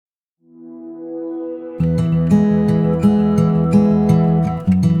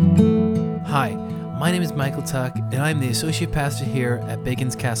My name is Michael Tuck, and I'm the Associate Pastor here at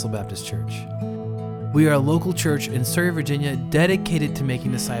Bacon's Castle Baptist Church. We are a local church in Surrey, Virginia, dedicated to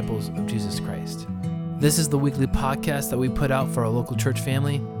making disciples of Jesus Christ. This is the weekly podcast that we put out for our local church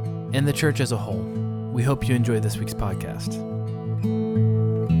family and the church as a whole. We hope you enjoy this week's podcast.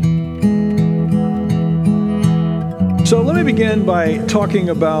 So let me begin by talking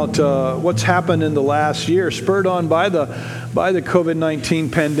about what's happened in the last year, spurred on by the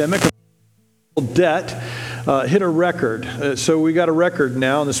COVID-19 pandemic. Debt hit a record. So we got a record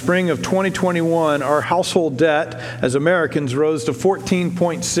now. In the spring of 2021, our household debt as Americans rose to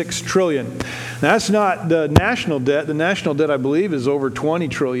 $14.6 trillion. Now, that's not the national debt. The national debt, I believe, is over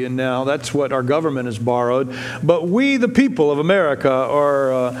 $20 trillion now. That's what our government has borrowed. But we, the people of America,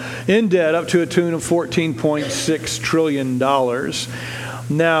 are in debt up to a tune of $14.6 trillion.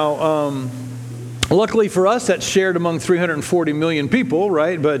 Now, luckily for us, that's shared among 340 million people,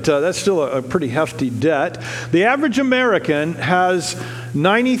 right? But that's still a pretty hefty debt. The average American has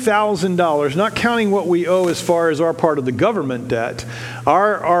 $90,000, not counting what we owe as far as our part of the government debt.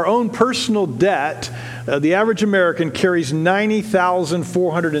 Our own personal debt, the average American carries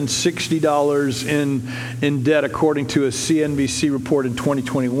 $90,460 in debt, according to a CNBC report in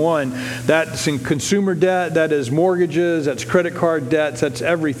 2021. That's in consumer debt, that is mortgages, that's credit card debts, that's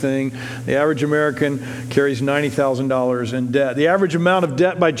everything. The average American carries $90,000 in debt. The average amount of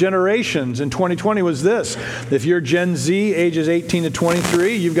debt by generations in 2020 was this. If you're Gen Z, ages 18 to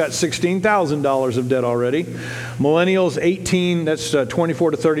 23, you've got $16,000 of debt already. Millennials, 18, that's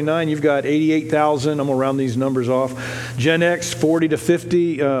 24 to 39, you've got $88,000. I'm going to round these numbers off. Gen X, 40 to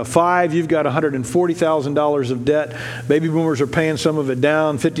 55, you've got $140,000 of debt. Baby boomers are paying some of it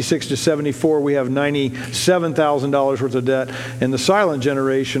down. 56 to 74, we have $97,000 worth of debt. And the silent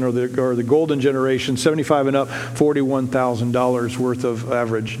generation, or the golden generation, 75 and up, $41,000 worth of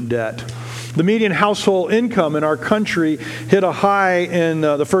average debt. The median household income in our country hit a high in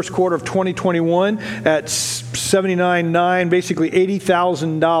the first quarter of 2021 at $79,900, basically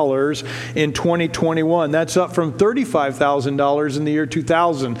 $80,000 in 2021. That's up from $35,000 in the year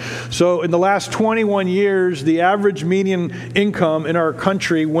 2000. So in the last 21 years, the average median income in our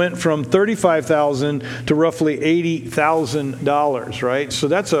country went from $35,000 to roughly $80,000, right? So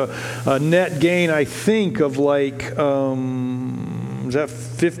that's a net gain, I think, of like, is that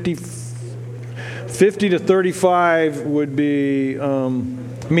 50 to 35 would be,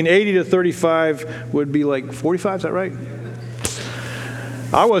 80 to 35 would be like 45, is that right?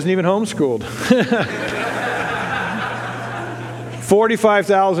 I wasn't even homeschooled.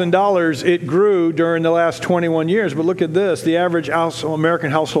 $45,000 it grew during the last 21 years. But look at this. The average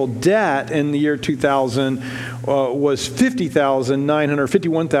American household debt in the year 2000 was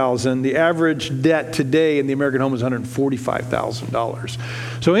 $51,000. The average debt today in the American home is $145,000.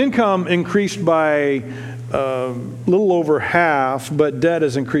 So income increased by a little over half, but debt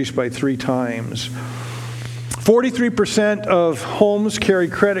has increased by 3 times. 43% of homes carry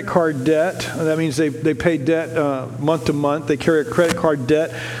credit card debt. That means they pay debt month to month. They carry a credit card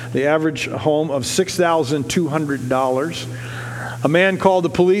debt, the average home of $6,200. A man called the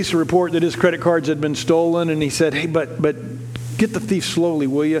police to report that his credit cards had been stolen, and he said, "Hey, but get the thief slowly,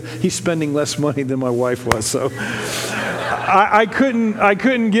 will you? He's spending less money than my wife was." So I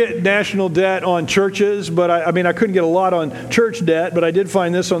couldn't get national debt on churches, but I couldn't get a lot on church debt, but I did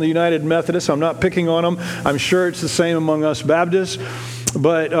find this on the United Methodists. I'm not picking on them. I'm sure it's the same among us Baptists.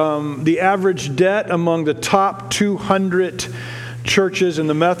 But the average debt among the top 200 churches in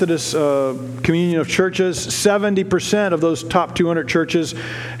the Methodist communion of churches, 70% of those top 200 churches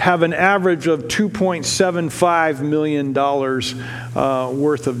have an average of $2.75 million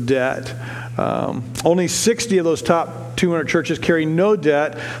worth of debt. Only 60 of those top 200 churches carry no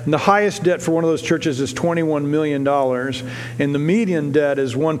debt, and the highest debt for one of those churches is $21 million, and the median debt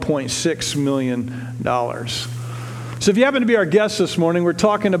is $1.6 million. So if you happen to be our guest this morning, we're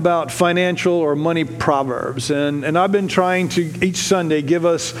talking about financial or money proverbs, and I've been trying to each Sunday give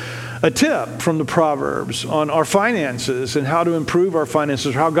us a tip from the Proverbs on our finances and how to improve our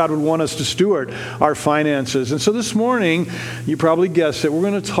finances, or how God would want us to steward our finances. And so this morning, you probably guessed it, we're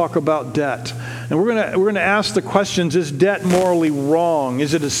going to talk about debt. And we're going to ask the questions, is debt morally wrong?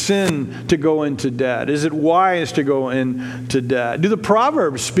 Is it a sin to go into debt? Is it wise to go into debt? Do the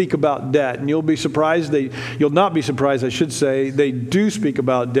Proverbs speak about debt? And you'll be surprised, you'll not be surprised, I should say, they do speak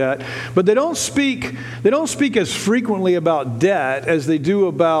about debt, but they don't speak as frequently about debt as they do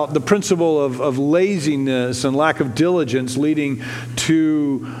about the principle of laziness and lack of diligence leading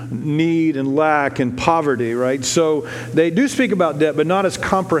to need and lack and poverty, right? So they do speak about debt, but not as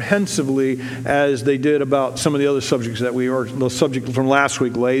comprehensively as as they did about some of the other subjects the subject from last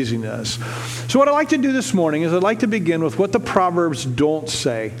week, laziness. So what I'd like to do this morning is I'd like to begin with what the Proverbs don't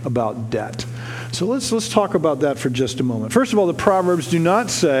say about debt. So let's talk about that for just a moment. First of all, the Proverbs do not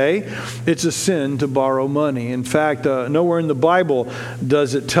say it's a sin to borrow money. In fact, nowhere in the Bible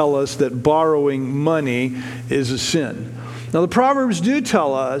does it tell us that borrowing money is a sin. Now, the Proverbs do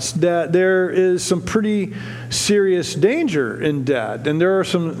tell us that there is some pretty serious danger in debt, and there are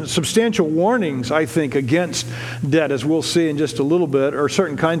some substantial warnings, I think, against debt, as we'll see in just a little bit, or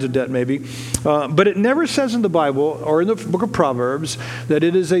certain kinds of debt maybe. But it never says in the Bible or in the book of Proverbs that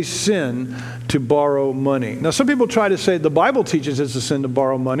it is a sin to borrow money. Now, some people try to say the Bible teaches it's a sin to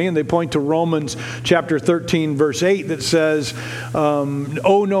borrow money, and they point to Romans chapter 13, verse 8, that says,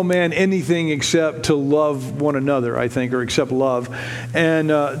 owe no man anything except to love one another, I think, or except love. And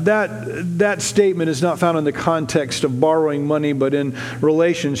that statement is not found in the context of borrowing money, but in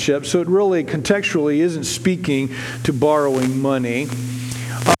relationships. So it really contextually isn't speaking to borrowing money.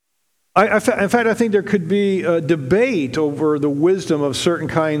 In fact, I think there could be a debate over the wisdom of certain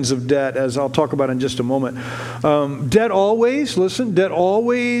kinds of debt, as I'll talk about in just a moment. Debt always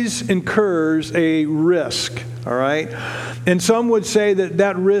incurs a risk, all right? And some would say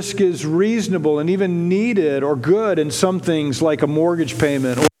that risk is reasonable and even needed or good in some things like a mortgage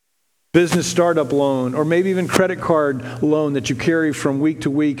payment or business startup loan, or maybe even credit card loan that you carry from week to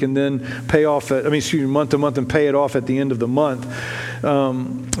week and then pay off month to month and pay it off at the end of the month.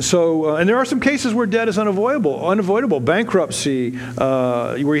 And there are some cases where debt is unavoidable. Bankruptcy,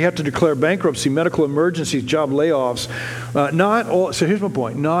 where you have to declare bankruptcy, medical emergencies, job layoffs. So here's my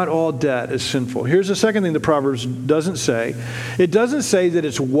point. Not all debt is sinful. Here's the second thing the Proverbs doesn't say. It doesn't say that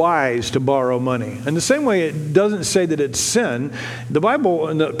it's wise to borrow money. And the same way it doesn't say that it's sin, the Bible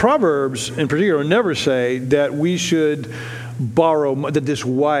and the Proverbs in particular never say that we should that it's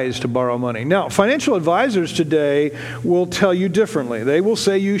wise to borrow money. Now, financial advisors today will tell you differently. They will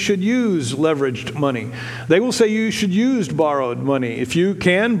say you should use leveraged money. They will say you should use borrowed money. If you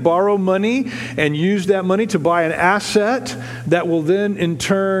can borrow money and use that money to buy an asset that will then in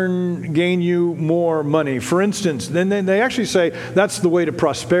turn gain you more money. For instance, then they actually say that's the way to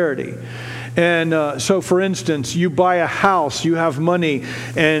prosperity. And so, for instance, you buy a house, you have money,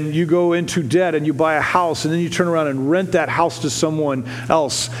 and you go into debt, and you buy a house, and then you turn around and rent that house to someone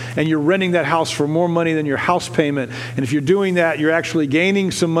else, and you're renting that house for more money than your house payment. And if you're doing that, you're actually gaining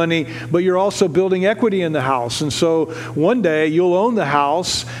some money, but you're also building equity in the house. And so one day, you'll own the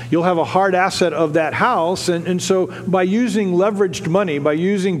house, you'll have a hard asset of that house, and so by using leveraged money, by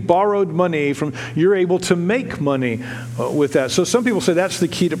using borrowed money, you're able to make money with that. So some people say that's the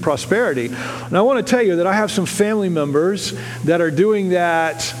key to prosperity. And I want to tell you that I have some family members that are doing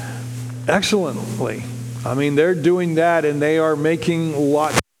that excellently. I mean, they're doing that and they are making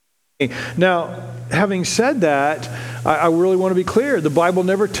lots of money. Now, having said that, I really want to be clear. The Bible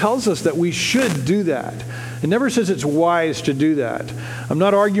never tells us that we should do that. It never says it's wise to do that. I'm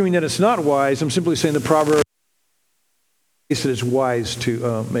not arguing that it's not wise. I'm simply saying the Proverbs says it's wise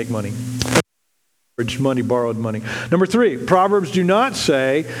to make money. Money, borrowed money. Number 3, Proverbs do not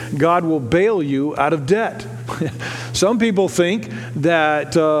say God will bail you out of debt. Some people think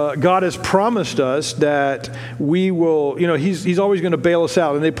that God has promised us that we will, He's always going to bail us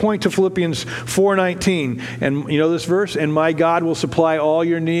out. And they point to Philippians 4:19. And you know this verse? And my God will supply all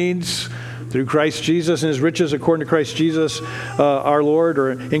your needs through Christ Jesus and His riches according to Christ Jesus our Lord,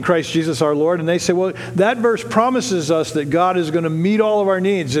 or in Christ Jesus our Lord. And they say, well, that verse promises us that God is going to meet all of our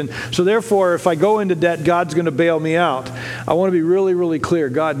needs. And so therefore, if I go into debt, God's going to bail me out. I want to be really, really clear.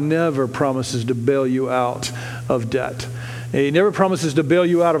 God never promises to bail you out of debt. He never promises to bail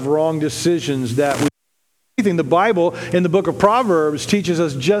you out of wrong decisions that we The Bible in the book of Proverbs teaches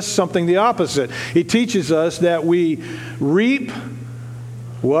us just something the opposite. It teaches us that we reap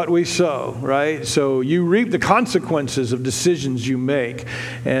what we sow, right? So you reap the consequences of decisions you make.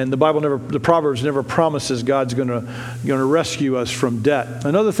 And the Proverbs never promises God's going to rescue us from debt.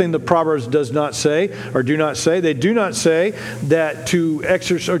 Another thing the Proverbs do not say they do not say that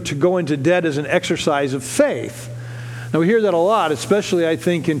to go into debt is an exercise of faith. Now, we hear that a lot, especially, I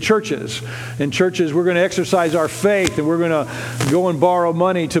think, in churches. In churches, we're going to exercise our faith, and we're going to go and borrow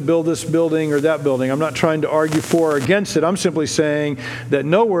money to build this building or that building. I'm not trying to argue for or against it. I'm simply saying that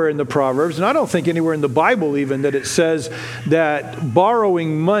nowhere in the Proverbs, and I don't think anywhere in the Bible even, that it says that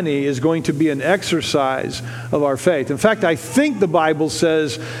borrowing money is going to be an exercise of our faith. In fact, I think the Bible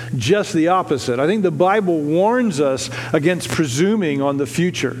says just the opposite. I think the Bible warns us against presuming on the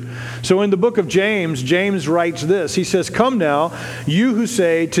future. So in the book of James, James writes this. He says, says, "Come now, you who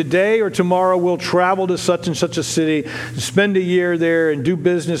say, today or tomorrow we'll travel to such and such a city, spend a year there and do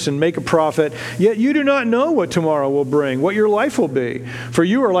business and make a profit. Yet you do not know what tomorrow will bring, what your life will be. For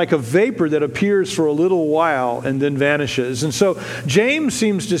you are like a vapor that appears for a little while and then vanishes." And so James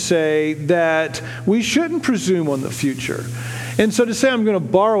seems to say that we shouldn't presume on the future. And so to say I'm going to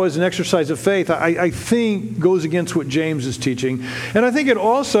borrow as an exercise of faith, I think goes against what James is teaching. And I think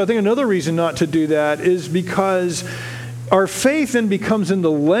another reason not to do that is because our faith then becomes in the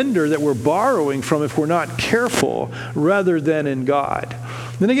lender that we're borrowing from if we're not careful, rather than in God.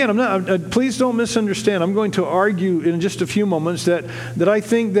 Then again, please don't misunderstand. I'm going to argue in just a few moments that I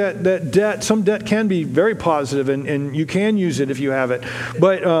think that some debt can be very positive and you can use it if you have it.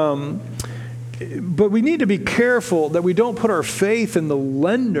 But we need to be careful that we don't put our faith in the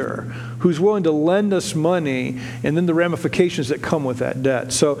lender who's willing to lend us money and then the ramifications that come with that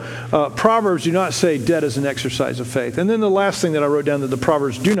debt. So Proverbs do not say debt is an exercise of faith. And then the last thing that I wrote down that the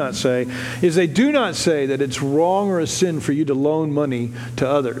Proverbs do not say is they do not say that it's wrong or a sin for you to loan money to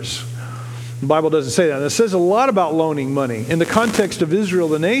others. The Bible doesn't say that. And it says a lot about loaning money. In the context of Israel,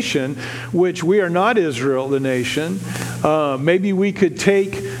 the nation, which we are not Israel, the nation, maybe we could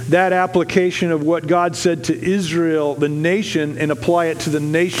take that application of what God said to Israel, the nation, and apply it to the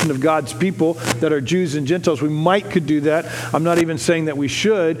nation of God's people that are Jews and Gentiles. We could do that. I'm not even saying that we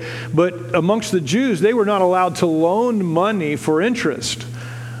should. But amongst the Jews, they were not allowed to loan money for interest.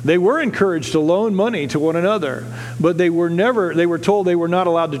 They were encouraged to loan money to one another, but they were told they were not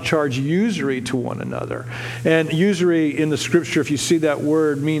allowed to charge usury to one another. And usury in the scripture, if you see that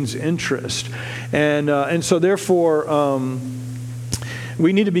word, means interest. And so therefore,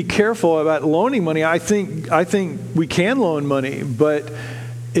 we need to be careful about loaning money. I think we can loan money, but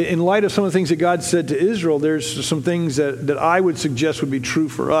in light of some of the things that God said to Israel, there's some things that I would suggest would be true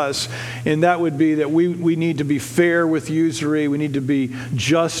for us, and that would be that we need to be fair with usury, we need to be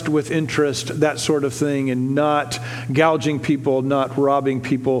just with interest, that sort of thing, and not gouging people, not robbing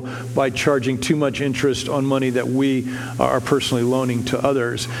people by charging too much interest on money that we are personally loaning to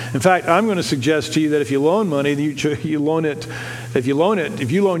others. In fact, I'm going to suggest to you that if you loan money, you loan it. If you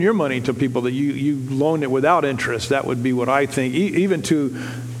loan your money to people, that you loan it without interest. That would be what I think, even to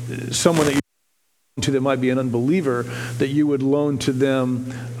someone that you loan to that might be an unbeliever, that you would loan to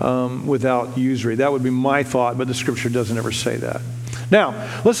them without usury. That would be my thought, but the scripture doesn't ever say that.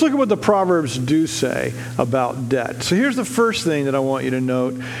 Now, let's look at what the Proverbs do say about debt. So here's the first thing that I want you to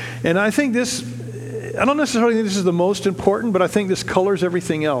note, and I don't necessarily think this is the most important, but I think this colors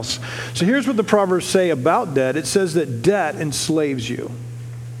everything else. So here's what the Proverbs say about debt. It says that debt enslaves you.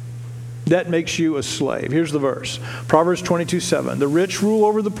 Debt makes you a slave. Here's the verse. Proverbs 22:7. The rich rule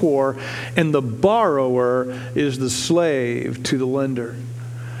over the poor, and the borrower is the slave to the lender.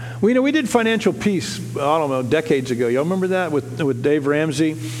 We did Financial Peace, decades ago. Y'all remember that with Dave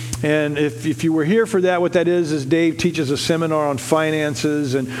Ramsey? And if you were here for that, what that is Dave teaches a seminar on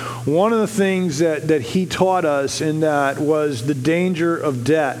finances. And one of the things that he taught us in that was the danger of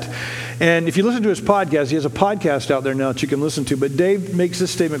debt. And if you listen to his podcast, he has a podcast out there now that you can listen to, but Dave makes this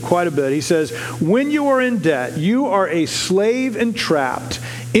statement quite a bit. He says, when you are in debt, you are a slave entrapped,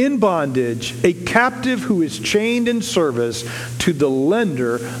 in bondage, a captive who is chained in service to the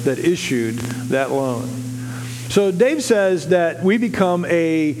lender that issued that loan. So Dave says that we become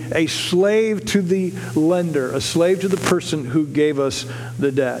a slave to the lender, a slave to the person who gave us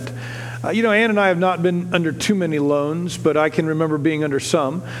the debt. Ann and I have not been under too many loans, but I can remember being under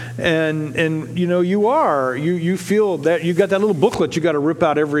some. And you feel that you got that little booklet you got to rip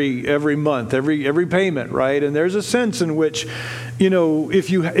out every month, every payment, right? And there's a sense in which,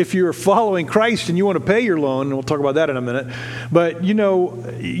 if you're following Christ and you want to pay your loan, and we'll talk about that in a minute, but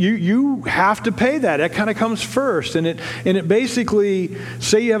you have to pay that. That kind of comes first. And it basically,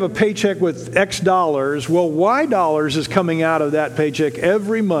 say you have a paycheck with X dollars, well, Y dollars is coming out of that paycheck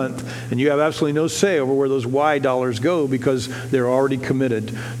every month. And you have absolutely no say over where those Y dollars go because they're already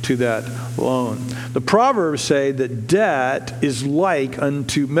committed to that loan. The Proverbs say that debt is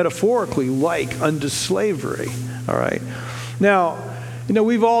metaphorically like unto slavery. All right. Now,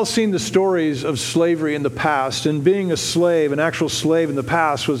 we've all seen the stories of slavery in the past, and being a slave, an actual slave in the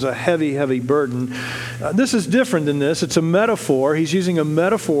past, was a heavy, heavy burden. This is different than this. It's a metaphor. He's using a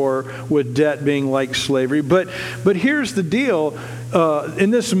metaphor with debt being like slavery. But here's the deal.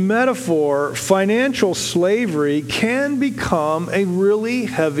 In this metaphor, financial slavery can become a really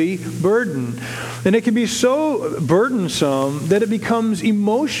heavy burden. And it can be so burdensome that it becomes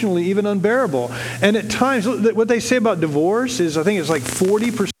emotionally even unbearable. And at times, what they say about divorce is, I think it's like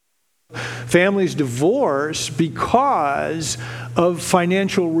 40% families divorce because of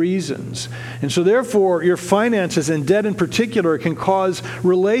financial reasons. And so therefore, your finances and debt in particular can cause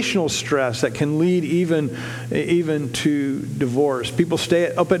relational stress that can lead even to divorce. People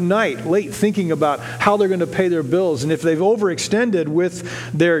stay up at night late thinking about how they're going to pay their bills. And if they've overextended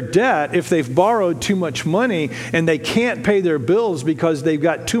with their debt, if they've borrowed too much money and they can't pay their bills because they've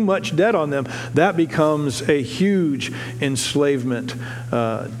got too much debt on them, that becomes a huge enslavement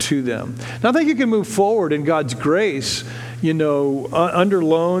to them. Now, I think you can move forward in God's grace, under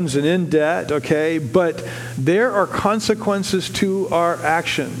loans and in debt, okay? But there are consequences to our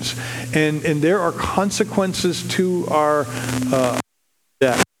actions, and there are consequences to our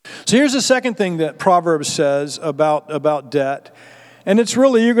debt. So here's the second thing that Proverbs says about debt. And it's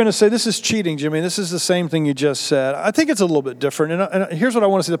really, you're going to say, this is cheating, Jimmy. This is the same thing you just said. I think it's a little bit different. And here's what I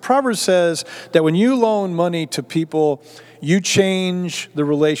want to say. The Proverbs says that when you loan money to people, you change the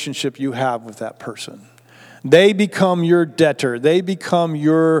relationship you have with that person. They become your debtor. They become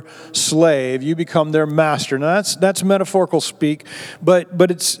your slave. You become their master. Now that's metaphorical speak, but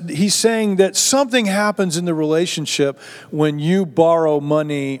he's saying that something happens in the relationship when you borrow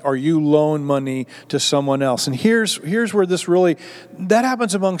money or you loan money to someone else. And here's where that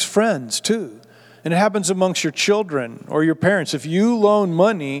happens amongst friends too. And it happens amongst your children or your parents. If you loan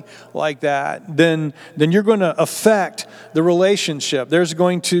money like that, then you're going to affect the relationship. There's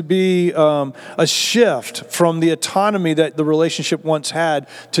going to be a shift from the autonomy that the relationship once had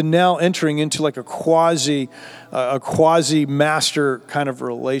to now entering into like a quasi master kind of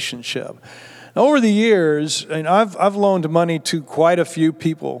relationship. Now, over the years, and I've loaned money to quite a few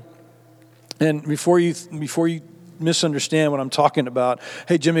people. And before you misunderstand what I'm talking about.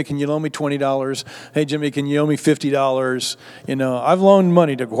 Hey, Jimmy, can you loan me $20? Hey, Jimmy, can you loan me $50? I've loaned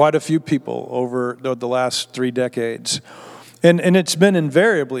money to quite a few people over the last 3 decades. And it's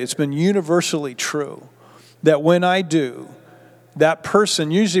been universally true that when I do, that person,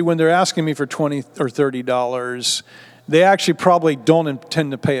 usually when they're asking me for $20 or $30, they actually probably don't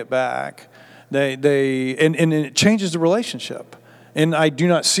intend to pay it back. And it changes the relationship. And I do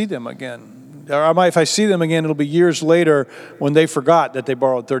not see them again. Or if I see them again, it'll be years later when they forgot that they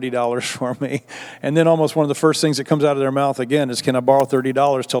borrowed $30 from me. And then almost one of the first things that comes out of their mouth again is, can I borrow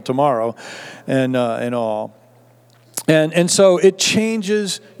 $30 till tomorrow? And all. And so it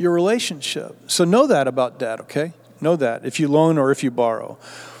changes your relationship. So know that about debt, okay? Know that if you loan or if you borrow.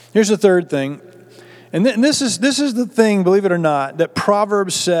 Here's the third thing. And this is the thing, believe it or not, that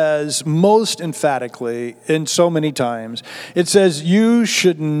Proverbs says most emphatically and so many times. It says you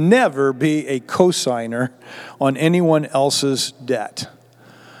should never be a cosigner on anyone else's debt.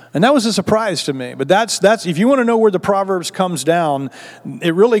 And that was a surprise to me. But that's if you want to know where the Proverbs comes down,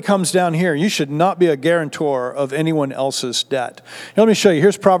 it really comes down here. You should not be a guarantor of anyone else's debt. Here, let me show you.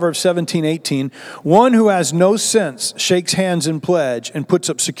 Here's Proverbs 17:18. One who has no sense shakes hands in pledge and puts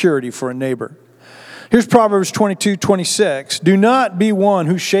up security for a neighbor. Here's Proverbs 22:26. Do not be one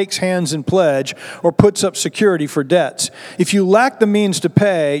who shakes hands in pledge or puts up security for debts. If you lack the means to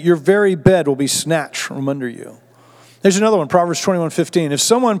pay, your very bed will be snatched from under you. There's another one, Proverbs 21:15. If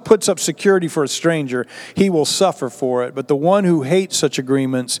someone puts up security for a stranger, he will suffer for it, but the one who hates such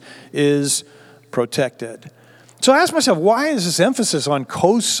agreements is protected. So I asked myself, why is this emphasis on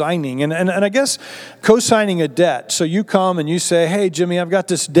co-signing? And I guess co-signing a debt. So you come and you say, hey, Jimmy, I've got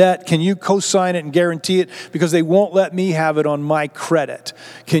this debt. Can you co-sign it and guarantee it? Because they won't let me have it on my credit.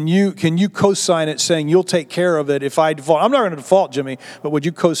 Can you co-sign it saying you'll take care of it if I default? I'm not going to default, Jimmy, but would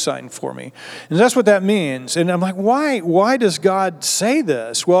you co-sign for me? And that's what that means. And I'm like, why does God say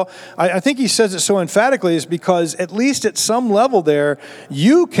this? Well, I think he says it so emphatically is because at least at some level there,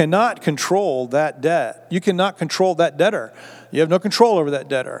 you cannot control that debt. You cannot control that debtor. You have no control over that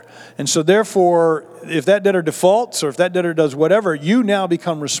debtor. And so therefore, if that debtor defaults or if that debtor does whatever, you now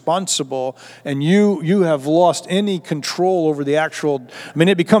become responsible and you have lost any control over the actual,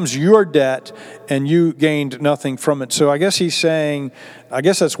 it becomes your debt and you gained nothing from it. So I guess he's saying,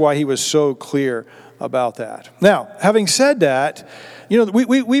 that's why he was so clear about that. Now, having said that,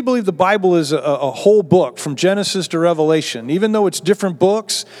 we believe the Bible is a whole book from Genesis to Revelation. Even though it's different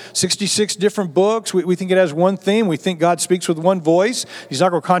books, 66 different books, we think it has one theme. We think God speaks with one voice. He's not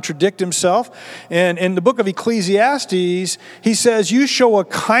going to contradict himself. And in the book of Ecclesiastes, he says, you show a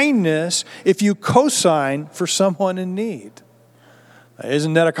kindness if you co-sign for someone in need.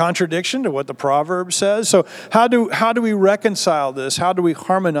 Isn't that a contradiction to what the Proverbs says? So how do we reconcile this? How do we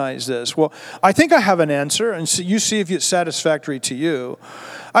harmonize this? Well, I think I have an answer, and you see if it's satisfactory to you.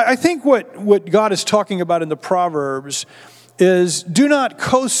 I think what God is talking about in the Proverbs is do not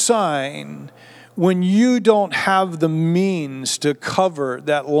co-sign when you don't have the means to cover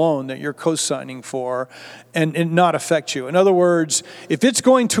that loan that you're co-signing for and not affect you. In other words, if it's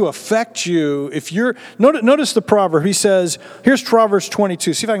going to affect you, if you're, notice the proverb, he says, here's Proverbs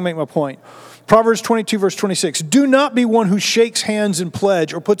 22, see if I can make my point. Proverbs 22, verse 26, do not be one who shakes hands in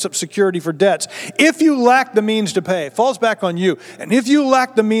pledge or puts up security for debts. If you lack the means to pay, it falls back on you. And if you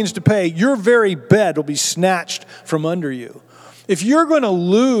lack the means to pay, your very bed will be snatched from under you. If you're going to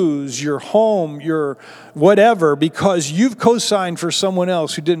lose your home, your whatever, because you've co-signed for someone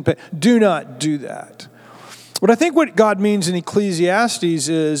else who didn't pay, do not do that. But I think what God means in Ecclesiastes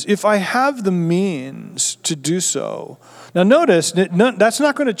is, if I have the means to do so. Now notice, that's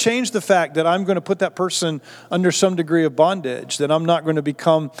not going to change the fact that I'm going to put that person under some degree of bondage, that I'm not going to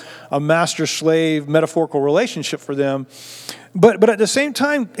become a master-slave metaphorical relationship for them. But at the same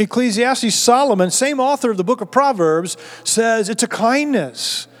time, Ecclesiastes, Solomon, same author of the book of Proverbs, says it's a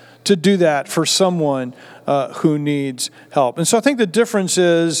kindness to do that for someone who needs help. And so I think the difference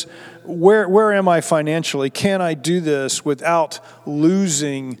is, where am I financially? Can I do this without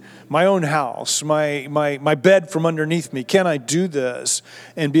losing my own house, my bed from underneath me? Can I do this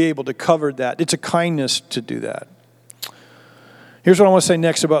and be able to cover that? It's a kindness to do that. Here's what I want to say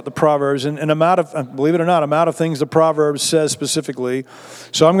next about the Proverbs, and I'm out of, believe it or not, I'm out of things the Proverbs says specifically.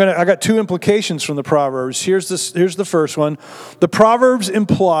 So I got two implications from the Proverbs. Here's the first one. The Proverbs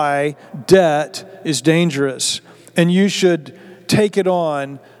imply debt is dangerous, and you should take it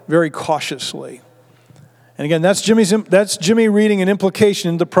on very cautiously. And again, that's Jimmy reading an implication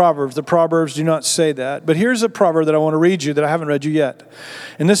in the Proverbs. The Proverbs do not say that. But here's a proverb that I want to read you that I haven't read you yet.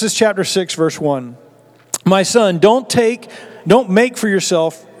 And this is chapter 6, verse 1. My son, don't make for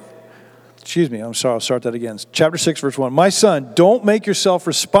yourself, I'm sorry, I'll start that again. Chapter 6, verse 1. My son, don't make yourself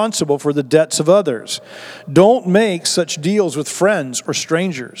responsible for the debts of others. Don't make such deals with friends or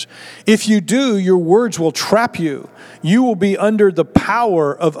strangers. If you do, your words will trap you. You will be under the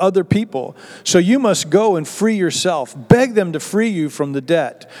power of other people. So you must go and free yourself. Beg them to free you from the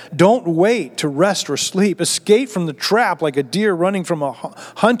debt. Don't wait to rest or sleep. Escape from the trap like a deer running from a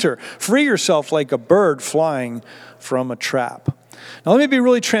hunter. Free yourself like a bird flying from a trap. Now, let me be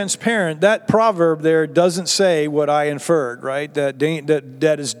really transparent. That proverb there doesn't say what I inferred, right? That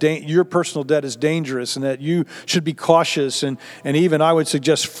debt is your personal debt is dangerous, and that you should be cautious, and even I would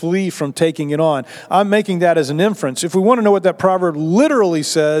suggest flee from taking it on. I'm making that as an inference. If we want to know what that proverb literally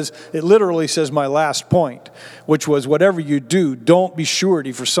says, it literally says my last point, which was whatever you do, don't be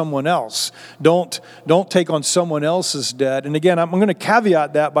surety for someone else. Don't take on someone else's debt. And again, I'm going to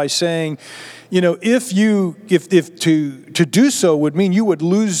caveat that by saying, if to do so would mean you would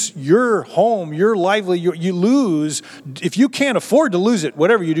lose your home, your livelihood, you lose, if you can't afford to lose it,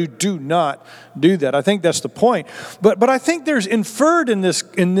 whatever you do not do that. I think that's the point. But I think there's inferred in this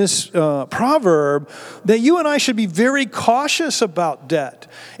proverb that you and I should be very cautious about debt.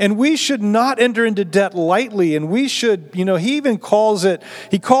 And we should not enter into debt lightly. And we should, he even calls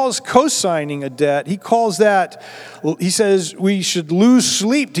co-signing a debt. He says we should lose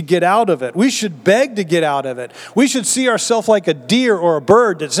sleep to get out of it. We should beg to get out of it. We should see ourselves like a deer or a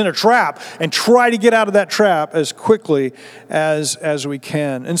bird that's in a trap and try to get out of that trap as quickly as we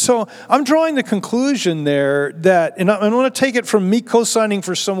can. And so I'm drawing the conclusion there that, and I want to take it from me co-signing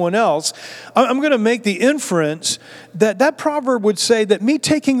for someone else, I'm going to make the inference that proverb would say that me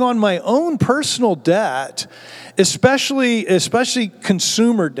taking on my own personal debt, especially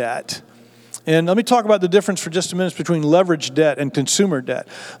consumer debt. And let me talk about the difference for just a minute between leveraged debt and consumer debt.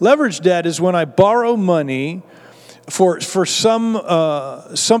 Leveraged debt is when I borrow money for something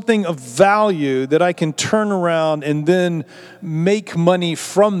of value that I can turn around and then make money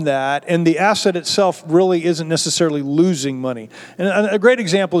from that, and the asset itself really isn't necessarily losing money. And a great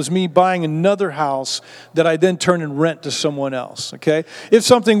example is me buying another house that I then turn and rent to someone else, okay? If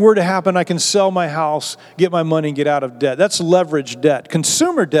something were to happen, I can sell my house, get my money, and get out of debt. That's leveraged debt.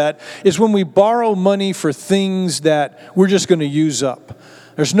 Consumer debt is when we borrow money for things that we're just going to use up.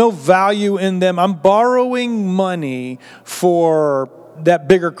 There's no value in them. I'm borrowing money for that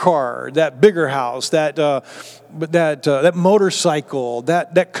bigger car, that bigger house, that motorcycle,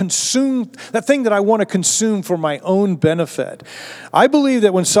 that thing that I want to consume for my own benefit. I believe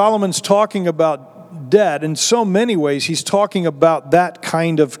that when Solomon's talking about debt, in so many ways, he's talking about that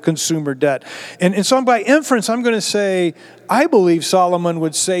kind of consumer debt. And so by inference, I'm going to say, I believe Solomon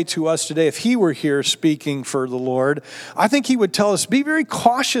would say to us today, if he were here speaking for the Lord, I think he would tell us, be very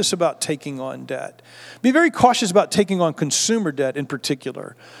cautious about taking on debt. Be very cautious about taking on consumer debt in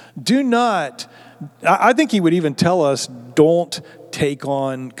particular. I think he would even tell us, don't take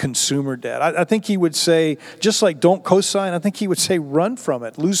on consumer debt. I think he would say, just like don't co-sign, I think he would say run from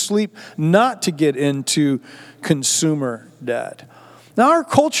it. Lose sleep not to get into consumer debt. Now, our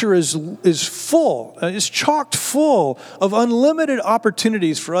culture is chocked full of unlimited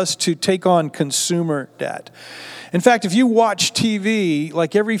opportunities for us to take on consumer debt. In fact, if you watch TV,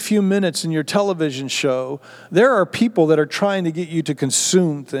 like every few minutes in your television show, there are people that are trying to get you to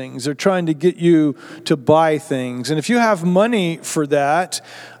consume things. They're trying to get you to buy things. And if you have money for that,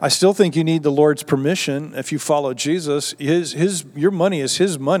 I still think you need the Lord's permission. If you follow Jesus, your money is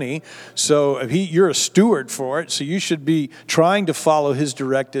His money, so you're a steward for it, so you should be trying to follow His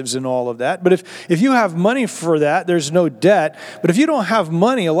directives and all of that. But if you have money for that, there's no debt. But if you don't have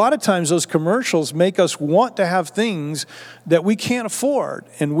money, a lot of times those commercials make us want to have things that we can't afford,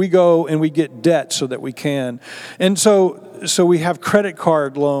 and we go and we get debt so that we can. And so we have credit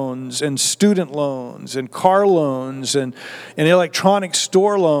card loans and student loans and car loans and electronic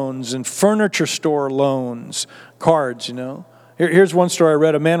store loans and furniture store loans, cards, you know. Here's one story I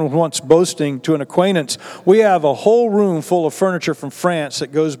read. A man was once boasting to an acquaintance, "We have a whole room full of furniture from France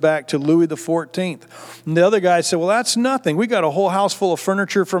that goes back to Louis XIV. And the other guy said, "Well, that's nothing. We got a whole house full of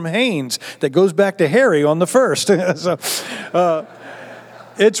furniture from Haynes that goes back to Harry on the first." So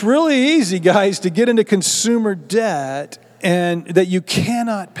it's really easy, guys, to get into consumer debt and that you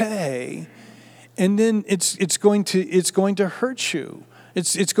cannot pay, and then it's going to hurt you.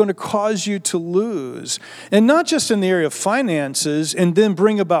 It's going to cause you to lose. And not just in the area of finances and then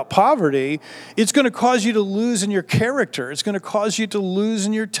bring about poverty, it's going to cause you to lose in your character. It's going to cause you to lose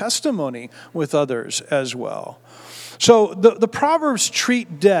in your testimony with others as well. So the Proverbs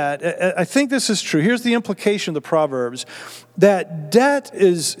treat debt, I think this is true. Here's the implication of the Proverbs, that debt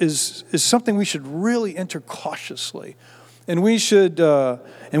is something we should really enter cautiously. And we should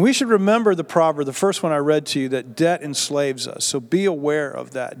remember the proverb, the first one I read to you, that debt enslaves us. So be aware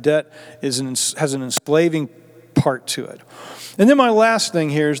of that. Debt has an enslaving part to it. And then my last thing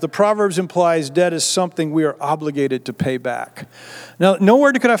here is the Proverbs implies debt is something we are obligated to pay back. Now,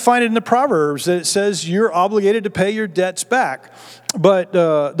 nowhere could I find it in the Proverbs that it says you're obligated to pay your debts back. But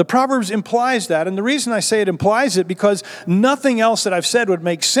the Proverbs implies that. And the reason I say it implies it because nothing else that I've said would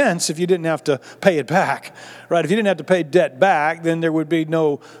make sense if you didn't have to pay it back. Right? If you didn't have to pay debt back, then there would be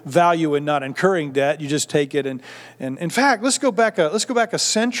no value in not incurring debt. You just take it and in fact, let's go back a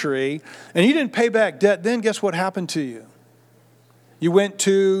century, and you didn't pay back debt, then guess what happened to you? You went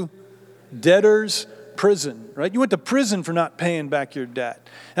to debtor's prison, right? You went to prison for not paying back your debt.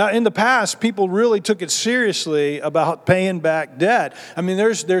 Now, in the past, people really took it seriously about paying back debt. I mean,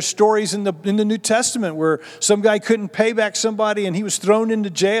 there's stories in the New Testament where some guy couldn't pay back somebody and he was thrown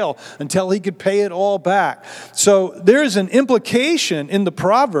into jail until he could pay it all back. So there's an implication in the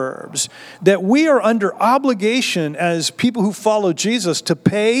Proverbs that we are under obligation as people who follow Jesus to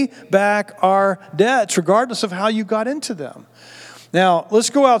pay back our debts, regardless of how you got into them. Now, let's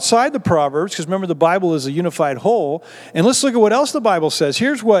go outside the Proverbs, because remember the Bible is a unified whole, and let's look at what else the Bible says.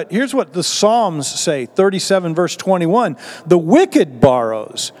 Here's what the Psalms say, 37 verse 21. The wicked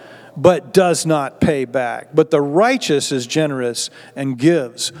borrows, but does not pay back, but the righteous is generous and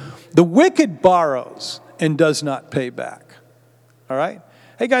gives. The wicked borrows and does not pay back. All right?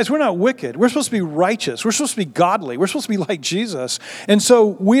 Hey guys, we're not wicked. We're supposed to be righteous. We're supposed to be godly. We're supposed to be like Jesus. And so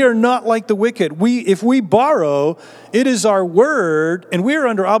we are not like the wicked. If we borrow, it is our word, and we are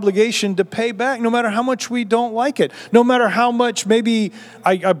under obligation to pay back no matter how much we don't like it. No matter how much maybe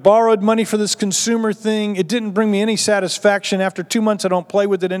I borrowed money for this consumer thing. It didn't bring me any satisfaction. After 2 months, I don't play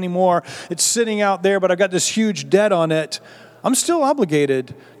with it anymore. It's sitting out there, but I got this huge debt on it. I'm still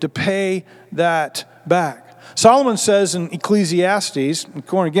obligated to pay that back. Solomon says in Ecclesiastes,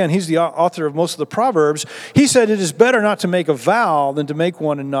 again, he's the author of most of the Proverbs, he said it is better not to make a vow than to make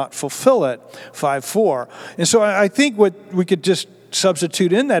one and not fulfill it, 5:4. And so I think what we could just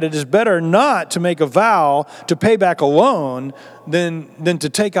substitute in that, it is better not to make a vow to pay back a loan than to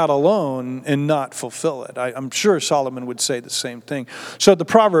take out a loan and not fulfill it. I'm sure Solomon would say the same thing. So the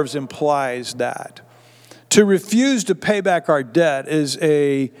Proverbs implies that. To refuse to pay back our debt is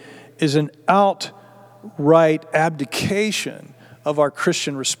an outright abdication of our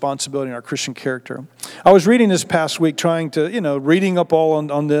Christian responsibility and our Christian character. I was reading this past week, reading up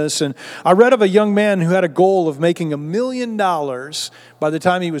all on this, and I read of a young man who had a goal of making $1 million by the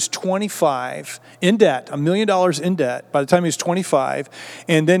time he was 25 in debt, $1 million in debt by the time he was 25,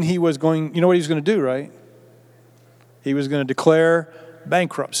 and then he was going, you know what he was going to do, right? He was going to declare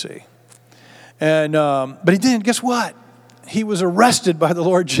bankruptcy. And but he didn't. Guess what? He was arrested by the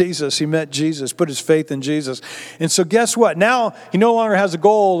Lord Jesus. He met Jesus, put his faith in Jesus. And so guess what? Now he no longer has a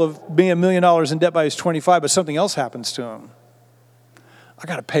goal of being $1 million in debt by his 25, but something else happens to him. I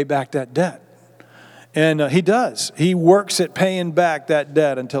got to pay back that debt. And he does. He works at paying back that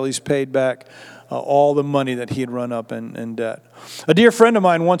debt until he's paid back all the money that he had run up in debt. A dear friend of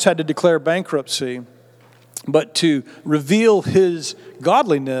mine once had to declare bankruptcy, but to reveal his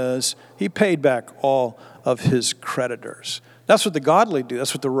godliness, he paid back all of his creditors. That's what the godly do.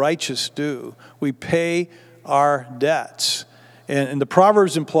 That's what the righteous do. We pay our debts. And the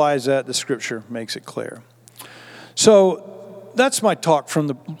Proverbs implies that. The Scripture makes it clear. So that's my talk from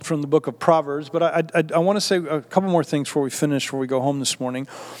the book of Proverbs, but I want to say a couple more things before we finish, before we go home this morning.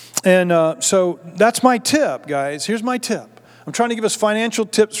 And so that's my tip, guys. Here's my tip. I'm trying to give us financial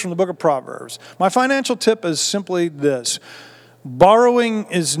tips from the book of Proverbs. My financial tip is simply this. Borrowing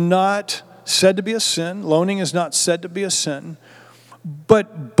is not said to be a sin. Loaning is not said to be a sin.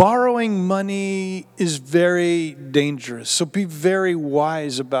 But borrowing money is very dangerous, so be very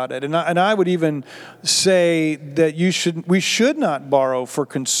wise about it. And I would even say that we should not borrow for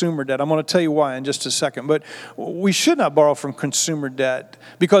consumer debt. I'm going to tell you why in just a second. But we should not borrow from consumer debt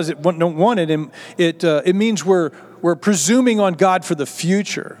because it means we're presuming on God for the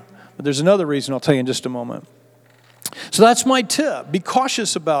future. But there's another reason I'll tell you in just a moment. So that's my tip. Be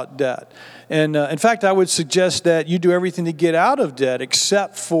cautious about debt. And in fact, I would suggest that you do everything to get out of debt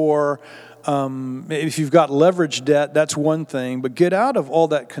except for if you've got leverage debt, that's one thing. But get out of all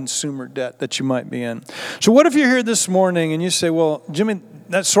that consumer debt that you might be in. So what if you're here this morning and you say, well, Jimmy,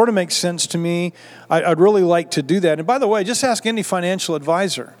 that sort of makes sense to me. I'd really like to do that. And by the way, just ask any financial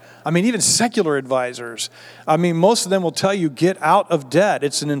advisor. I mean, even secular advisors. I mean, most of them will tell you, get out of debt.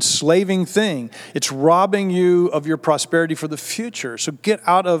 It's an enslaving thing. It's robbing you of your prosperity for the future. So get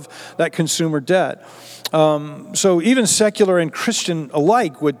out of that consumer debt. So even secular and Christian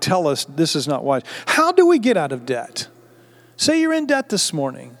alike would tell us this is not wise. How do we get out of debt? Say you're in debt this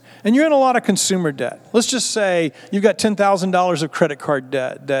morning, and you're in a lot of consumer debt. Let's just say you've got $10,000 of credit card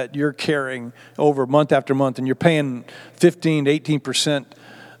debt that you're carrying over month after month, and you're paying 15 to 18%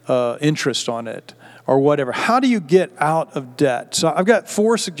 interest on it or whatever. How do you get out of debt? So I've got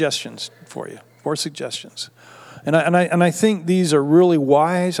 4 suggestions for you. 4 suggestions. And I think these are really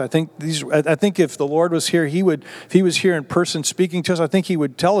wise. I think if the Lord was here, if he was here in person speaking to us, I think he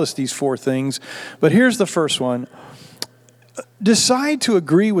would tell us these 4 things. But here's the first one. Decide to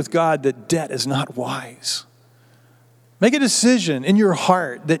agree with God that debt is not wise. Make a decision in your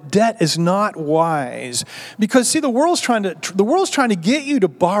heart that debt is not wise. Because see, the world's trying to get you to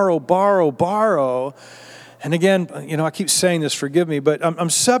borrow. And again, I keep saying this, forgive me, but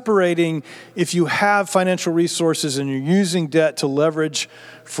I'm separating if you have financial resources and you're using debt to leverage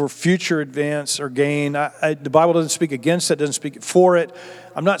for future advance or gain. The Bible doesn't speak against that, doesn't speak for it.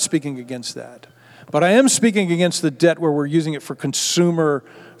 I'm not speaking against that. But I am speaking against the debt where we're using it for consumer,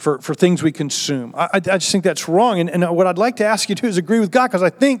 for things we consume. I just think that's wrong. And what I'd like to ask you to do is agree with God, because I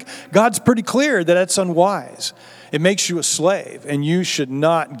think God's pretty clear that it's unwise. It makes you a slave, and you should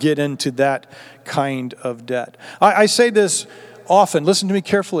not get into that kind of debt. I say this often. Listen to me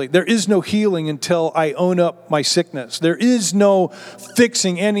carefully. There is no healing until I own up my sickness. There is no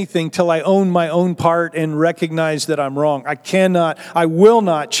fixing anything till I own my own part and recognize that I'm wrong. I will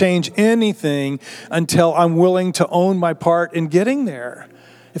not change anything until I'm willing to own my part in getting there.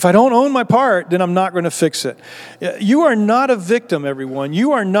 If I don't own my part, then I'm not going to fix it. You are not a victim, everyone.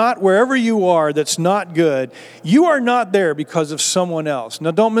 You are not wherever you are that's not good. You are not there because of someone else.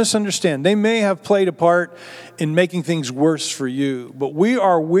 Now, don't misunderstand. They may have played a part in making things worse for you, but we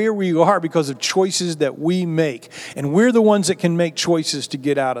are where we are because of choices that we make, and we're the ones that can make choices to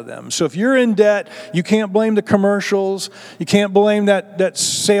get out of them. So if you're in debt, you can't blame the commercials. You can't blame that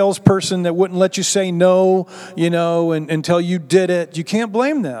salesperson that wouldn't let you say no, until you did it. You can't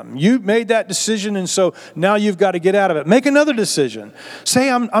blame them. You made that decision, and so now you've got to get out of it. Make another decision.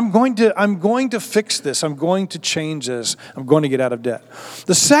 Say, I'm going to fix this. I'm going to change this. I'm going to get out of debt.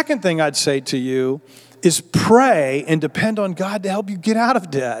 The second thing I'd say to you is pray and depend on God to help you get out of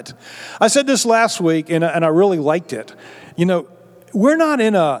debt. I said this last week, and I really liked it. We're not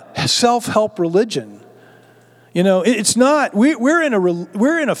in a self-help religion. It's not. We're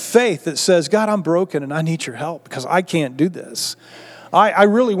in a faith that says, God, I'm broken and I need your help because I can't do this. I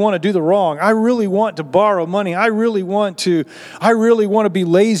really want to do the wrong. I really want to borrow money. I really want to be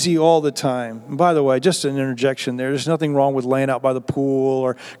lazy all the time. And by the way, just an interjection there. There's nothing wrong with laying out by the pool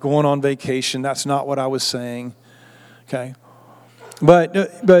or going on vacation. That's not what I was saying. Okay? But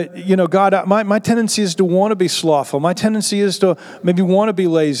God, my tendency is to want to be slothful. My tendency is to maybe want to be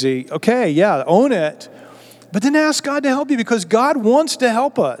lazy. Okay, yeah, own it. But then ask God to help you, because God wants to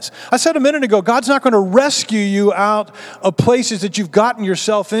help us. I said a minute ago, God's not going to rescue you out of places that you've gotten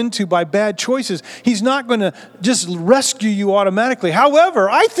yourself into by bad choices. He's not going to just rescue you automatically. However,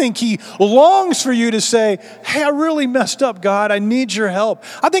 I think He longs for you to say, hey, I really messed up, God. I need your help.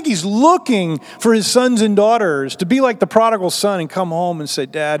 I think He's looking for His sons and daughters to be like the prodigal son and come home and say,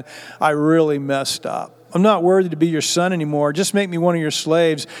 Dad, I really messed up. I'm not worthy to be your son anymore. Just make me one of your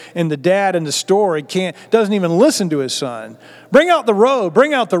slaves. And the dad in the story doesn't even listen to his son. Bring out the robe,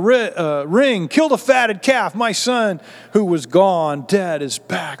 bring out the ring, kill the fatted calf. My son who was gone, dead, is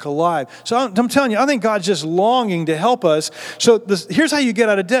back alive. So I'm telling you, I think God's just longing to help us. So here's how you get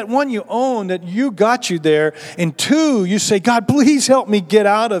out of debt. One, you own that you got you there. And two, you say, God, please help me get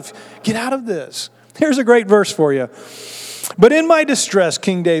out of this. Here's a great verse for you. But in my distress,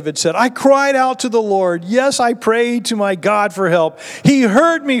 King David said, I cried out to the Lord. Yes, I prayed to my God for help. He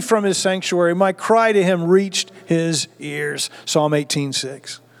heard me from His sanctuary. My cry to Him reached His ears. Psalm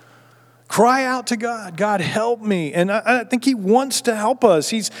 18:6. Cry out to God. God, help me. And I think He wants to help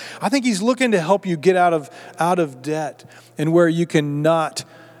us. I think He's looking to help you get out of debt, and where you can not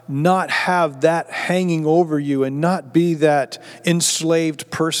have that hanging over you and not be that enslaved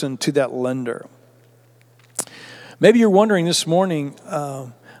person to that lender. Maybe you're wondering this morning,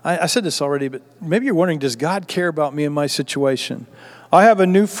 I said this already, but maybe you're wondering, does God care about me and my situation? I have a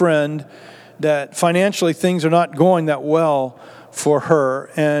new friend that financially things are not going that well for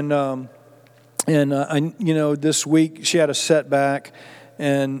her. And this week she had a setback,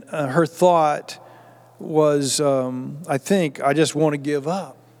 and her thought was, I think, I just want to give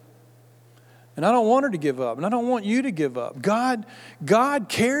up. And I don't want her to give up, and I don't want you to give up. God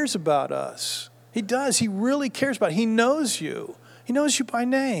cares about us. He does. He really cares about it. He knows you. He knows you by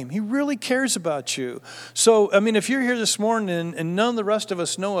name. He really cares about you. So, if you're here this morning and none of the rest of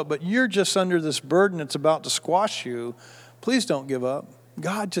us know it, but you're just under this burden that's about to squash you, please don't give up.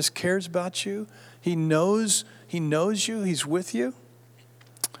 God just cares about you. He knows you. He's with you.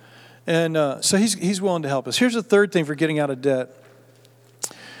 And so He's willing to help us. Here's the third thing for getting out of debt.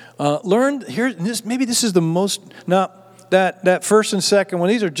 Maybe this is the most, now, that first and second one,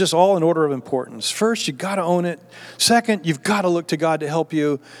 these are just all in order of importance. First, you got to own it. Second, you've got to look to God to help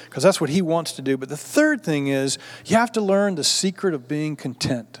you, because that's what He wants to do. But the third thing is, you have to learn the secret of being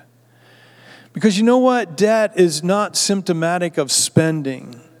content. Because you know what? Debt is not symptomatic of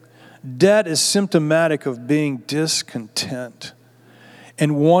spending. Debt is symptomatic of being discontent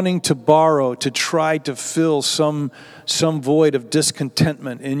and wanting to borrow to try to fill some void of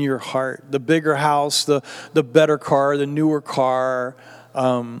discontentment in your heart. The bigger house, the better car, the newer car,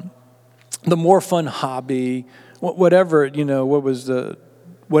 the more fun hobby, whatever,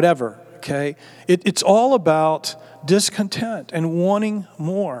 whatever, okay? It's all about discontent and wanting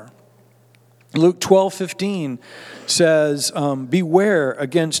more. Luke 12:15 says, beware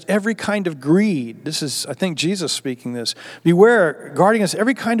against every kind of greed. This is, I think, Jesus speaking this. Beware, guarding against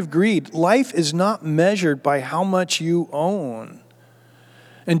every kind of greed. Life is not measured by how much you own.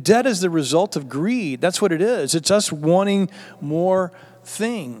 And debt is the result of greed. That's what it is. It's us wanting more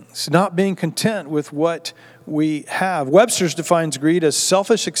things, not being content with what we have. Webster's defines greed as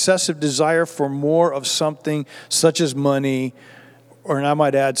selfish, excessive desire for more of something, such as money, or I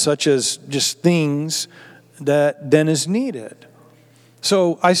might add, such as just things that then is needed.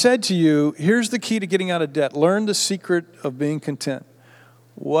 So I said to you, here's the key to getting out of debt. Learn the secret of being content.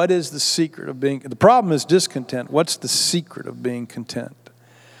 What is the secret of being? The problem is discontent. What's the secret of being content?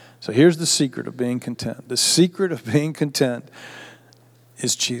 So here's the secret of being content. The secret of being content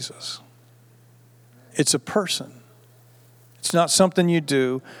is Jesus. It's a person. It's not something you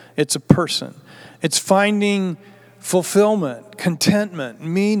do. It's a person. It's finding fulfillment, contentment,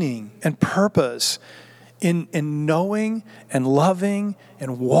 meaning, and purpose in knowing and loving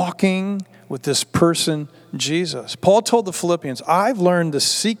and walking with this person, Jesus. Paul told the Philippians, I've learned the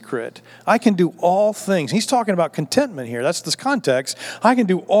secret. I can do all things. He's talking about contentment here. That's this context. I can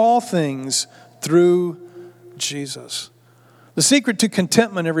do all things through Jesus. The secret to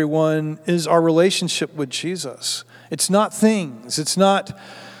contentment, everyone, is our relationship with Jesus. It's not things. It's not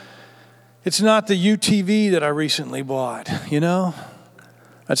the UTV that I recently bought,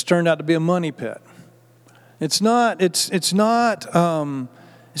 That's turned out to be a money pit. It's not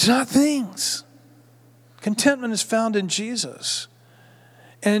things. Contentment is found in Jesus.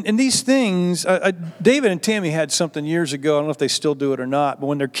 And these things, David and Tammy had something years ago. I don't know if they still do it or not, but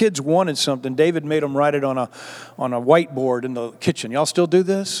when their kids wanted something, David made them write it on a whiteboard in the kitchen. Y'all still do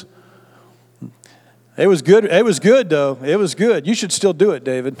this? It was good. It was good, though. It was good. You should still do it,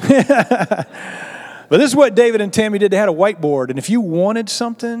 David. But this is what David and Tammy did. They had a whiteboard, and if you wanted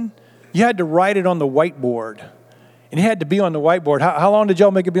something, you had to write it on the whiteboard. And it had to be on the whiteboard. How long did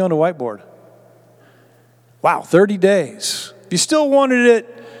y'all make it be on the whiteboard? Wow, 30 days. If you still wanted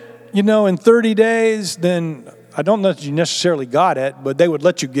it, in 30 days, then I don't know that you necessarily got it, but they would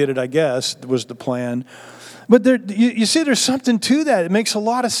let you get it, I guess, was the plan. But you see, there's something to that. It makes a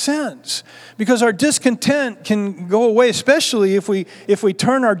lot of sense because our discontent can go away, especially if we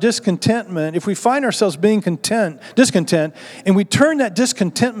turn our discontentment, if we find ourselves being discontent, and we turn that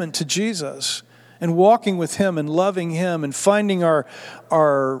discontentment to Jesus and walking with Him and loving Him and finding our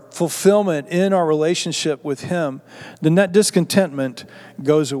fulfillment in our relationship with Him, then that discontentment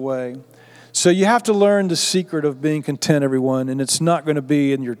goes away. So you have to learn the secret of being content, everyone, and it's not going to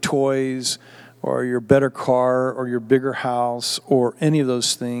be in your toys or your better car or your bigger house or any of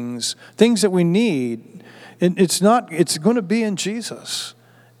those things that we need. It's going to be in Jesus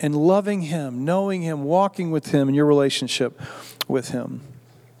and loving Him, knowing Him, walking with Him in your relationship with Him.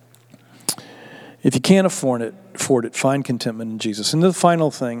 If you can't afford it, find contentment in Jesus. And the final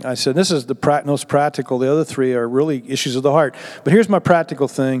thing, I said, this is the most practical. The other three are really issues of the heart. But here's my practical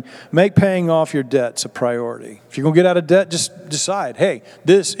thing. Make paying off your debts a priority. If you're going to get out of debt, just decide, hey,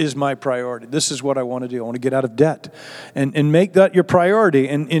 this is my priority. This is what I want to do. I want to get out of debt. And make that your priority.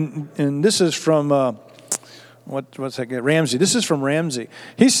 And this is from... What's that? Ramsey. This is from Ramsey.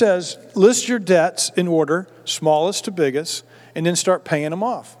 He says, list your debts in order, smallest to biggest, and then start paying them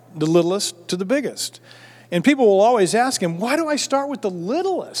off, the littlest to the biggest. And people will always ask him, why do I start with the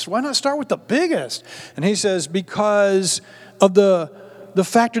littlest? Why not start with the biggest? And he says, because of the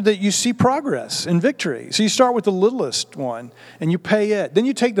factor that you see progress and victory. So you start with the littlest one and you pay it. Then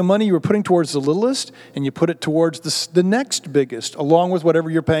you take the money you were putting towards the littlest and you put it towards the next biggest, along with whatever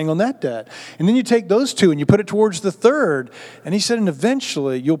you're paying on that debt. And then you take those two and you put it towards the third. And he said, and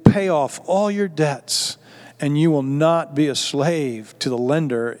eventually you'll pay off all your debts and you will not be a slave to the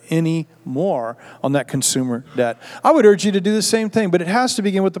lender anymore on that consumer debt. I would urge you to do the same thing, but it has to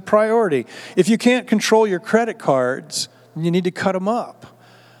begin with the priority. If you can't control your credit cards, you need to cut them up.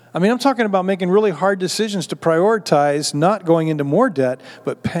 I mean, I'm talking about making really hard decisions to prioritize not going into more debt,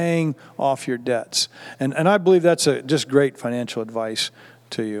 but paying off your debts. And I believe that's just great financial advice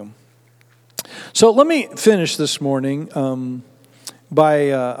to you. So let me finish this morning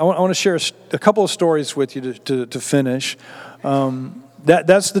I want to share a couple of stories with you to finish.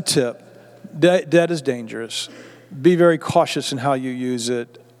 That's the tip. Debt is dangerous. Be very cautious in how you use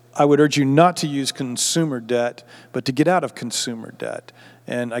it. I would urge you not to use consumer debt, but to get out of consumer debt.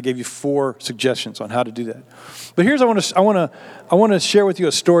 And I gave you 4 suggestions on how to do that. But here's I want to share with you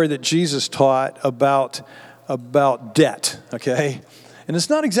a story that Jesus taught about debt. Okay, and it's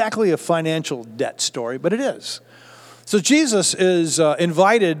not exactly a financial debt story, but it is. So Jesus is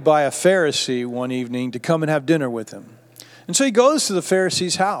invited by a Pharisee one evening to come and have dinner with him. And so he goes to the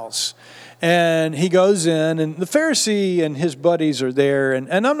Pharisee's house. And he goes in, and the Pharisee and his buddies are there. And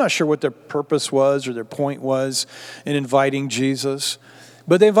I'm not sure what their purpose was or their point was in inviting Jesus.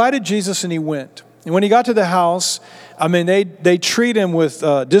 But they invited Jesus and he went. And when he got to the house, I mean, they treat him with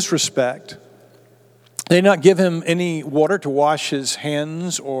disrespect. They did not give him any water to wash his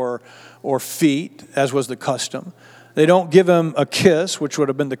hands or feet, as was the custom. They don't give him a kiss, which would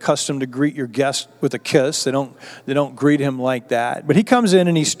have been the custom to greet your guest with a kiss. They don't greet him like that. But he comes in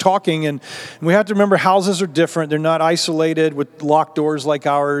and he's talking, and we have to remember houses are different. They're not isolated with locked doors like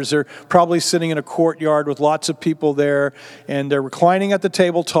ours. They're probably sitting in a courtyard with lots of people there, and they're reclining at the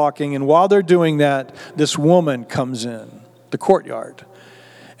table talking. And while they're doing that, this woman comes in the courtyard,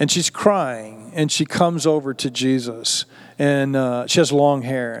 and she's crying, and she comes over to Jesus, and she has long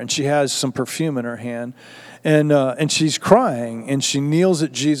hair, and she has some perfume in her hand. And she's crying, and she kneels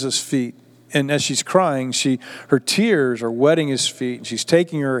at Jesus' feet. And as she's crying, her tears are wetting his feet. And she's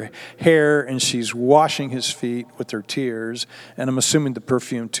taking her hair, and she's washing his feet with her tears. And I'm assuming the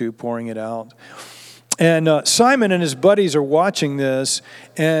perfume, too, pouring it out. And Simon and his buddies are watching this.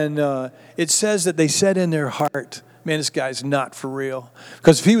 And it says that they said in their heart, man, this guy's not for real.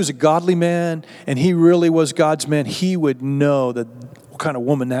 Because if he was a godly man, and he really was God's man, he would know that kind of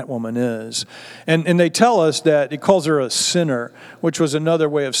woman that woman is. And they tell us that it calls her a sinner, which was another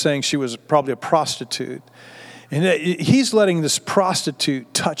way of saying she was probably a prostitute. And he's letting this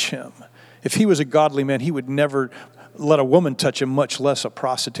prostitute touch him. If he was a godly man, he would never let a woman touch him, much less a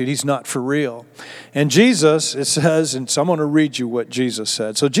prostitute. He's not for real. And Jesus, it says, and so I'm going to read you what Jesus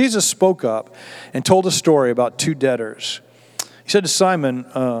said. So Jesus spoke up and told a story about 2 debtors. He said to Simon,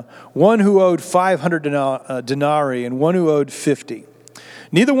 one who owed 500 denarii and one who owed 50.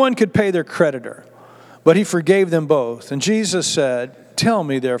 Neither one could pay their creditor, but he forgave them both. And Jesus said, tell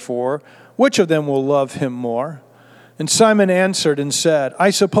me, therefore, which of them will love him more? And Simon answered and said, I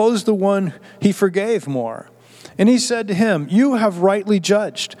suppose the one he forgave more. And he said to him, you have rightly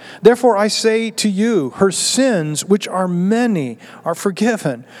judged. Therefore I say to you, her sins, which are many, are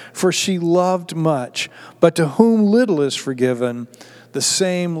forgiven, for she loved much. But to whom little is forgiven, the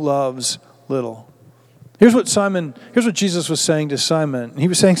same loves little. Here's what Jesus was saying to Simon. He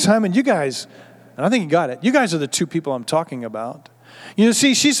was saying, Simon, you guys, and I think you got it, you guys are the two people I'm talking about. You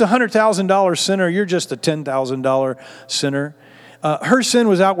see, she's a $100,000 sinner. You're just a $10,000 sinner. Her sin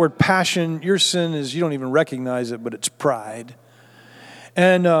was outward passion. Your sin is, you don't even recognize it, but it's pride.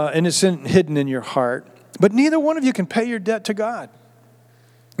 And it's hidden in your heart. But neither one of you can pay your debt to God.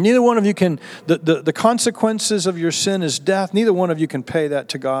 Neither one of you can, the consequences of your sin is death. Neither one of you can pay that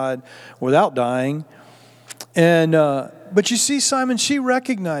to God without dying. But you see, Simon, she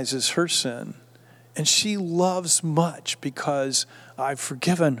recognizes her sin. And she loves much because I've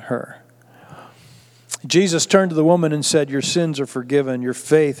forgiven her. Jesus turned to the woman and said, your sins are forgiven. Your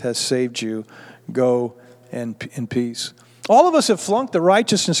faith has saved you. Go in peace. All of us have flunked the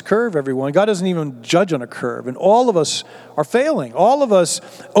righteousness curve, everyone. God doesn't even judge on a curve. And all of us are failing. All of us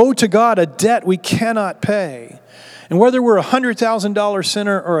owe to God a debt we cannot pay. And whether we're a $100,000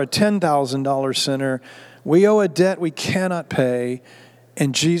 sinner or a $10,000 sinner, we owe a debt we cannot pay.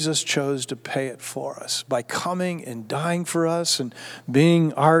 And Jesus chose to pay it for us by coming and dying for us and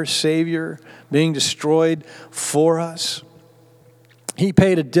being our Savior, being destroyed for us. He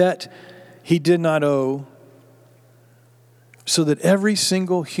paid a debt he did not owe so that every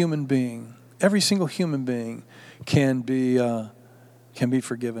single human being can be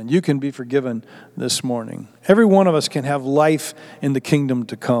forgiven. You can be forgiven this morning. Every one of us can have life in the kingdom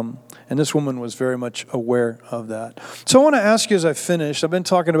to come. And this woman was very much aware of that. So I want to ask you as I finish, I've been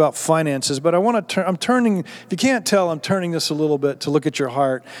talking about finances, but I'm turning, if you can't tell, I'm turning this a little bit to look at your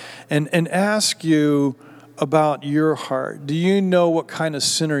heart and ask you about your heart. Do you know what kind of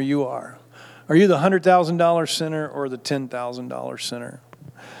sinner you are? Are you the $100,000 sinner or the $10,000 sinner?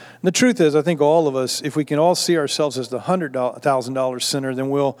 And the truth is, I think all of us, if we can all see ourselves as the $100,000 sinner, then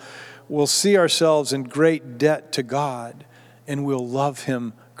we'll see ourselves in great debt to God, and we'll love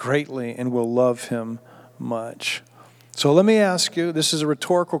Him greatly, and we'll love Him much. So let me ask you, this is a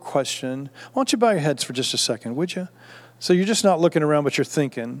rhetorical question. Why don't you bow your heads for just a second, would you? So you're just not looking around, but you're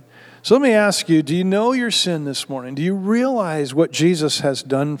thinking. So let me ask you, do you know your sin this morning? Do you realize what Jesus has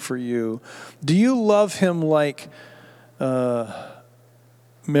done for you? Do you love Him like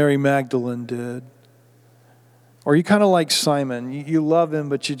Mary Magdalene did? Or are you kind of like Simon? You love Him,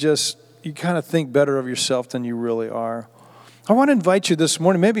 but you kind of think better of yourself than you really are. I want to invite you this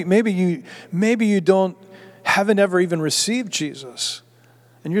morning. Maybe you haven't ever even received Jesus,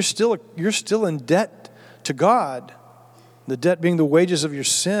 and you're still in debt to God. The debt being the wages of your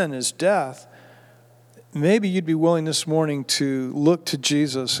sin is death. Maybe you'd be willing this morning to look to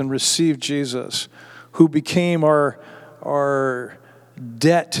Jesus and receive Jesus, who became our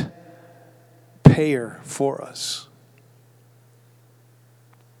debt payer for us.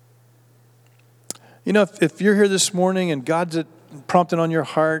 You know, if you're here this morning and God's prompting on your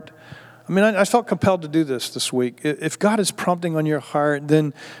heart, I felt compelled to do this week. If God is prompting on your heart,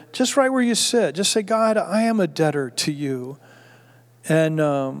 then just right where you sit, just say, God, I am a debtor to you. And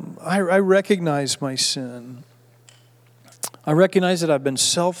I recognize my sin. I recognize that I've been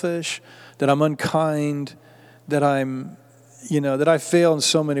selfish, that I'm unkind, that that I fail in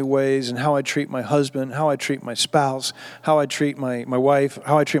so many ways in how I treat my husband, how I treat my spouse, how I treat my wife,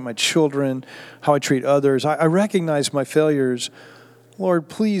 how I treat my children, how I treat others. I recognize my failures. Lord,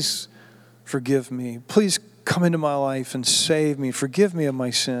 please forgive me. Please come into my life and save me. Forgive me of my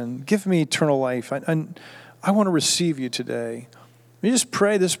sin. Give me eternal life. I want to receive you today. You just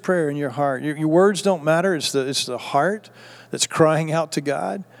pray this prayer in your heart. Your words don't matter. It's the heart that's crying out to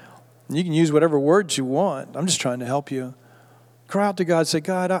God. And you can use whatever words you want. I'm just trying to help you. Cry out to God. Say,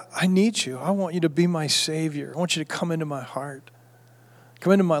 God, I need you. I want you to be my Savior. I want you to come into my heart.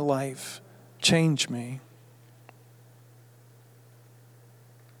 Come into my life. Change me.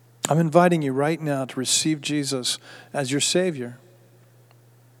 I'm inviting you right now to receive Jesus as your Savior.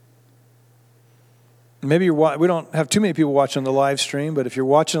 Maybe we don't have too many people watching the live stream, but if you're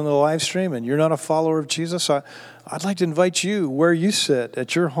watching on the live stream and you're not a follower of Jesus, I'd like to invite you where you sit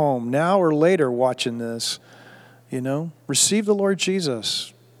at your home, now or later watching this, receive the Lord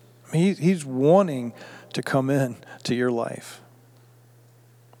Jesus. He's wanting to come in to your life.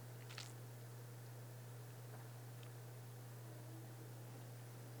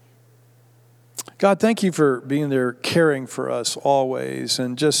 God, thank you for being there, caring for us always,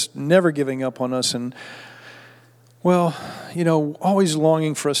 and just never giving up on us, and, always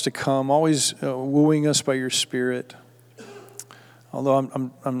longing for us to come, always wooing us by your Spirit.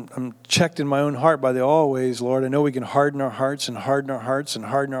 Although I'm checked in my own heart by the always, Lord. I know we can harden our hearts and harden our hearts and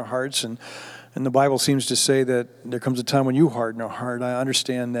harden our hearts. And the Bible seems to say that there comes a time when you harden our heart. I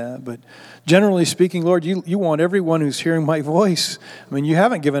understand that. But generally speaking, Lord, you want everyone who's hearing my voice. I mean, you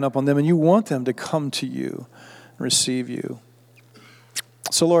haven't given up on them, and you want them to come to you and receive you.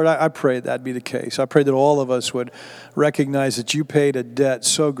 So, Lord, I pray that'd be the case. I pray that all of us would recognize that you paid a debt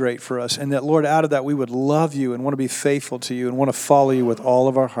so great for us, and that, Lord, out of that we would love you and want to be faithful to you and want to follow you with all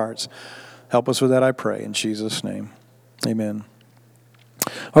of our hearts. Help us with that, I pray, in Jesus' name. Amen.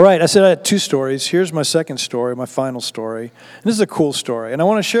 All right, I said I had 2 stories. Here's my second story, my final story. And this is a cool story, and I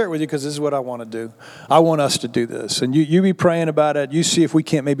want to share it with you because this is what I want to do. I want us to do this, and you be praying about it. You see if we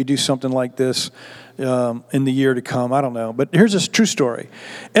can't maybe do something like this in the year to come. I don't know, but here's a true story.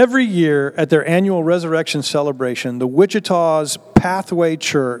 Every year at their annual resurrection celebration, the Wichita's Pathway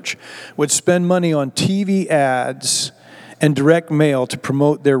Church would spend money on TV ads and direct mail to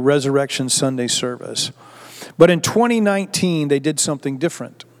promote their Resurrection Sunday service. But in 2019, they did something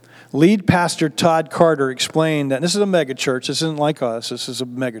different. Lead pastor Todd Carter explained that this is a mega church. This isn't like us. This is a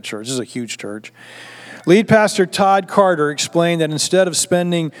mega church. This is a huge church. Lead pastor Todd Carter explained that instead of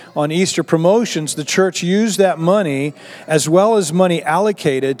spending on Easter promotions, the church used that money, as well as money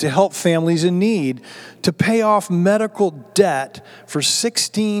allocated to help families in need, to pay off medical debt for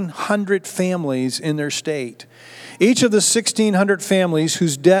 1,600 families in their state. Each of the 1,600 families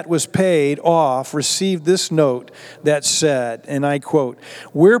whose debt was paid off received this note that said, and I quote,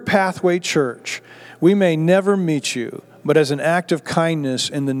 "We're Pathway Church. We may never meet you, but as an act of kindness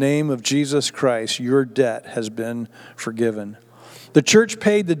in the name of Jesus Christ, your debt has been forgiven." The church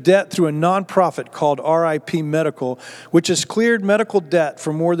paid the debt through a nonprofit called RIP Medical, which has cleared medical debt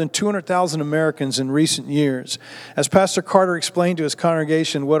for more than 200,000 Americans in recent years. As Pastor Carter explained to his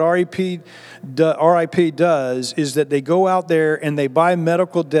congregation, what RIP does is that they go out there and they buy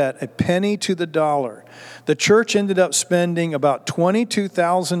medical debt a penny to the dollar. The church ended up spending about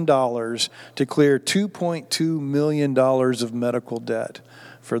 $22,000 to clear $2.2 million of medical debt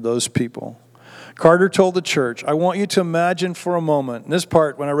for those people. Carter told the church, "I want you to imagine for a moment," and this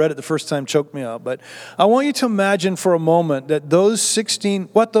part, when I read it the first time, choked me up, but I want you to imagine for a moment that those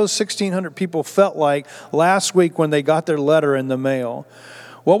 1,600 people felt like last week when they got their letter in the mail.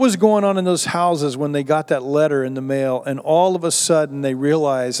 What was going on in those houses when they got that letter in the mail, and all of a sudden they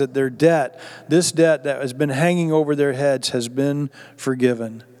realized that their debt, this debt that has been hanging over their heads, has been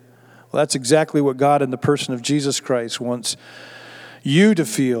forgiven. Well, that's exactly what God in the person of Jesus Christ wants you to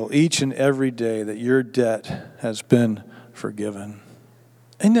feel each and every day, that your debt has been forgiven.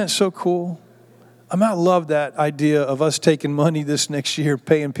 Isn't that so cool? I love that idea of us taking money this next year,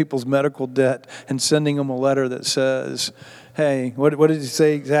 paying people's medical debt, and sending them a letter that says, hey, what did he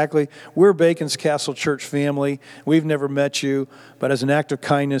say exactly? We're Bacon's Castle Church family. We've never met you, but as an act of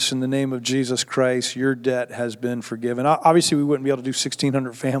kindness in the name of Jesus Christ, your debt has been forgiven. Obviously, we wouldn't be able to do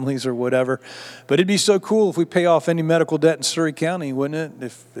 1,600 families or whatever, but it'd be so cool if we pay off any medical debt in Surry County, wouldn't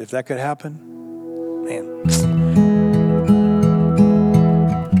it? If that could happen, man.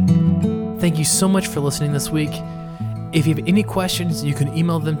 Thank you so much for listening this week. If you have any questions, you can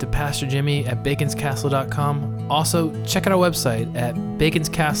email them to Pastor Jimmy at baconscastle.com. Also, check out our website at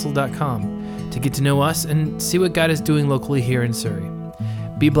baconscastle.com to get to know us and see what God is doing locally here in Surry.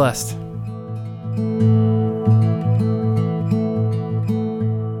 Be blessed.